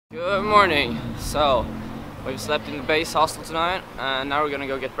Good morning. So, we've slept in the base hostel tonight, and now we're gonna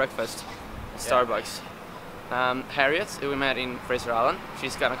go get breakfast at Starbucks. Harriet, who we met in Fraser Island,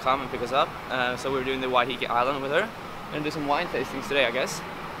 she's gonna come and pick us up. So we're doing the Waiheke Island with her. We're gonna do some wine tastings today, I guess.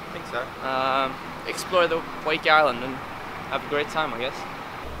 I think so. Explore the Waiheke Island and have a great time, I guess.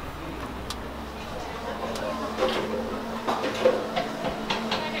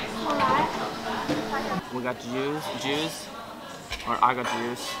 We got juice, or I got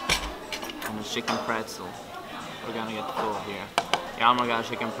juice, and a chicken pretzel. We're gonna get full here. Hjalmar got a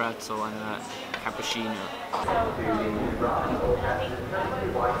chicken pretzel and a cappuccino.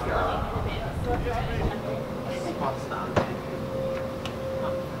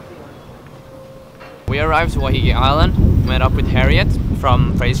 We arrived to Waiheke Island, met up with Harriet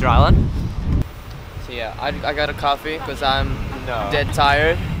from Fraser Island. So yeah, I got a coffee because I'm dead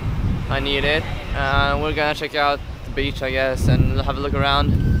tired. I need it. We're gonna check out the beach, I guess, and have a look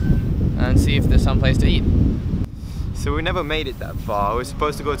around and see if there's some place to eat. So we never made it that far. We were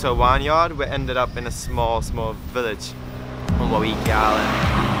supposed to go to a vineyard. We ended up in a small village on Waiheke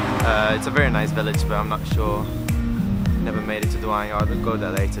Island. It's a very nice village, but I'm not sure. Never made it to the vineyard. We'll go there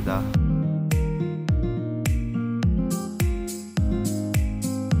later though.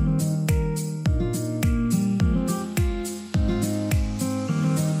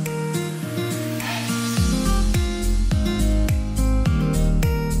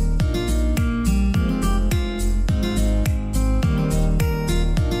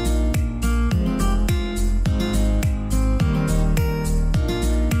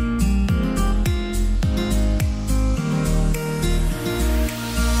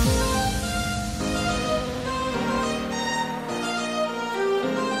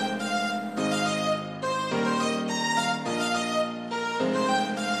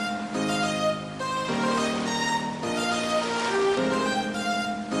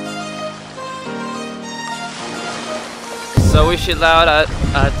 So we chilled out at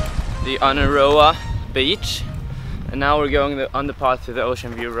the Andreasson beach, and now we're going on the path to the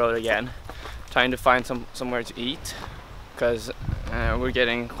Ocean View Road again, trying to find somewhere to eat, because we're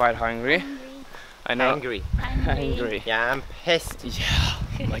getting quite hungry. I know. Hungry. Yeah, I'm pissed. Yeah.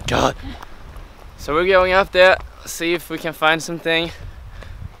 Oh my god. So we're going up there, see if we can find something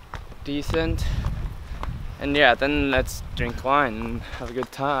decent, and yeah, then let's drink wine and have a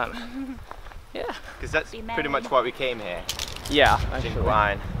good time. Yeah. Because that's pretty much why we came here. Yeah. Drink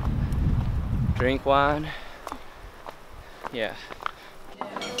wine. Drink wine. Yeah.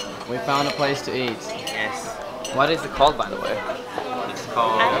 We found a place to eat. Yes. What is it called, by the way? It's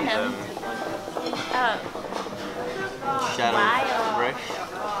called Shadow Fresh.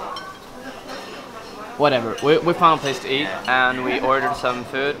 Whatever. We found a place to eat, and we ordered some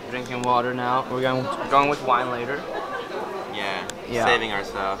food, drinking water now. We're going with wine later. Yeah. Saving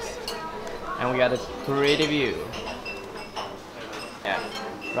ourselves. And we got a pretty view. Yeah.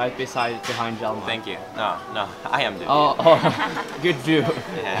 Right behind Hjalmar. Thank you. No, I am the view. Oh, good view.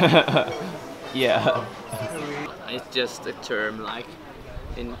 Yeah. Yeah. It's just a term like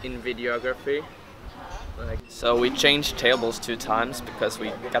in videography. Like, so we changed tables 2 times because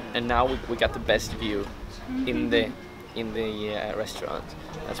now we got the best view in the restaurant.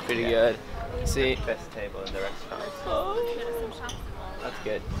 That's pretty good. See, best table in the restaurant. Oh, that's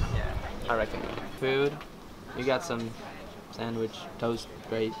good. Yeah. I reckon. Food. You got some sandwich, toast,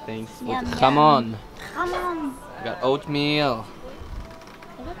 great things. Come on. You got oatmeal.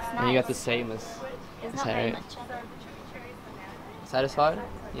 It looks nice. And you got the same as Harriet. Satisfied?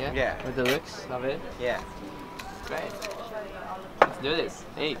 Yeah? Yeah. With the looks of it? Yeah. Great. Let's do this.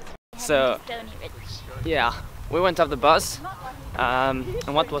 Eat. So, yeah, we went up the bus. And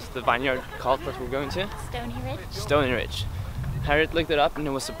what was the vineyard called that we're going to? Stony Ridge. Stony Ridge. Harriet looked it up and it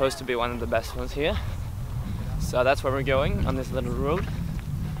was supposed to be one of the best ones here. So that's where we're going, on this little road.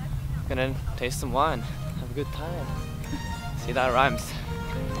 Gonna taste some wine, have a good time. See, that rhymes.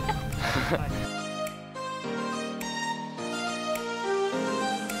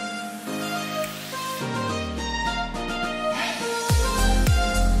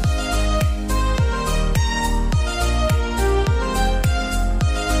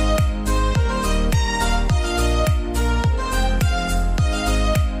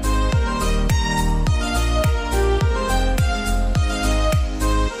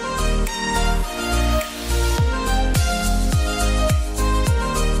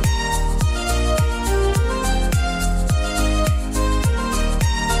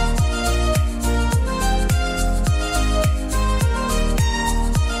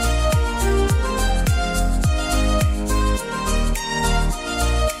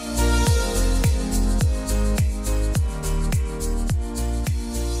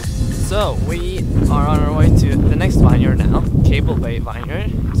 So we are on our way to the next vineyard now, Cable Bay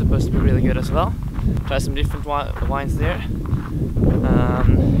Vineyard. It's supposed to be really good as well. Try some different wines there. And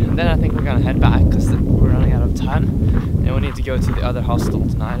then I think we're gonna head back because we're running out of time, and we need to go to the other hostel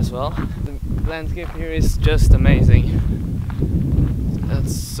tonight as well. The landscape here is just amazing.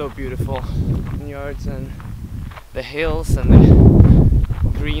 It's so beautiful. Vineyards and the hills and the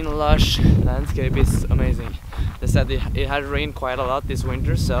green lush landscape is amazing. They said it had rained quite a lot this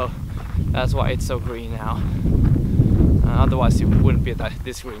winter, so that's why it's so green now. Otherwise it wouldn't be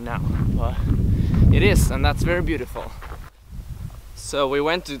this green now, but it is, and that's very beautiful. So we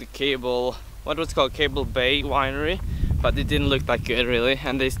went to the what was called Cable Bay Winery, but it didn't look that good really,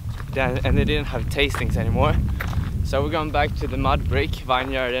 and they didn't have tastings anymore. So we're going back to the Mud Brick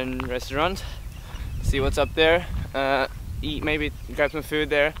Vineyard and Restaurant, see what's up there, eat, maybe grab some food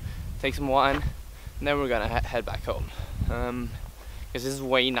there, take some wine, and then we're gonna head back home. Because this is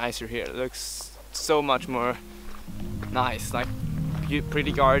way nicer here. It looks so much more nice, like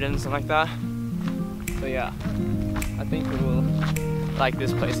pretty gardens and like that. So yeah, I think we will like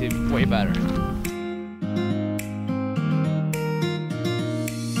this place way better.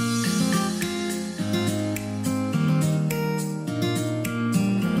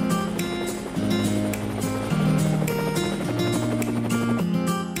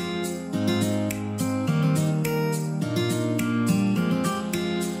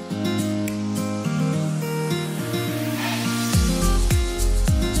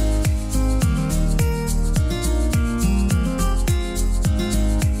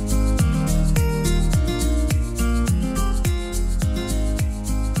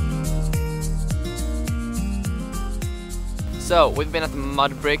 So we've been at the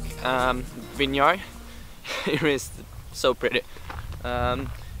Mud Brick Vineyard. It is so pretty.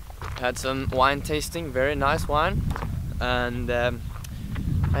 Had some wine tasting, very nice wine, and I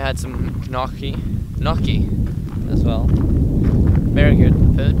had some gnocchi as well. Very good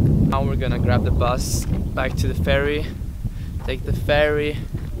food. Now we're gonna grab the bus back to the ferry, take the ferry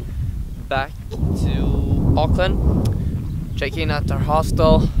back to Auckland, check in at our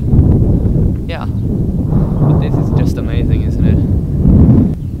hostel. Yeah. But this is just amazing, isn't it?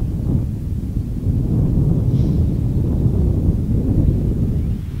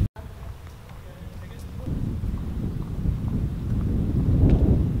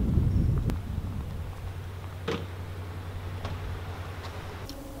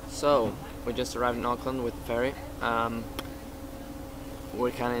 So, we just arrived in Auckland with the ferry. We're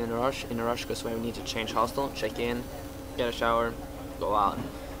kind of in a rush because we need to change hostel, check in, get a shower, go out.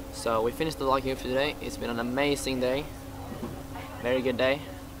 So we finished the vlog here for today. It's been an amazing day. Very good day,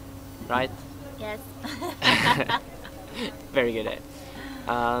 right? Yes. Very good day.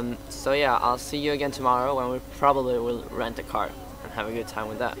 So yeah, I'll see you again tomorrow when we probably will rent a car and have a good time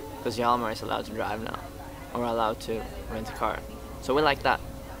with that. Because Hjalmar is allowed to drive now. Or allowed to rent a car. So we like that.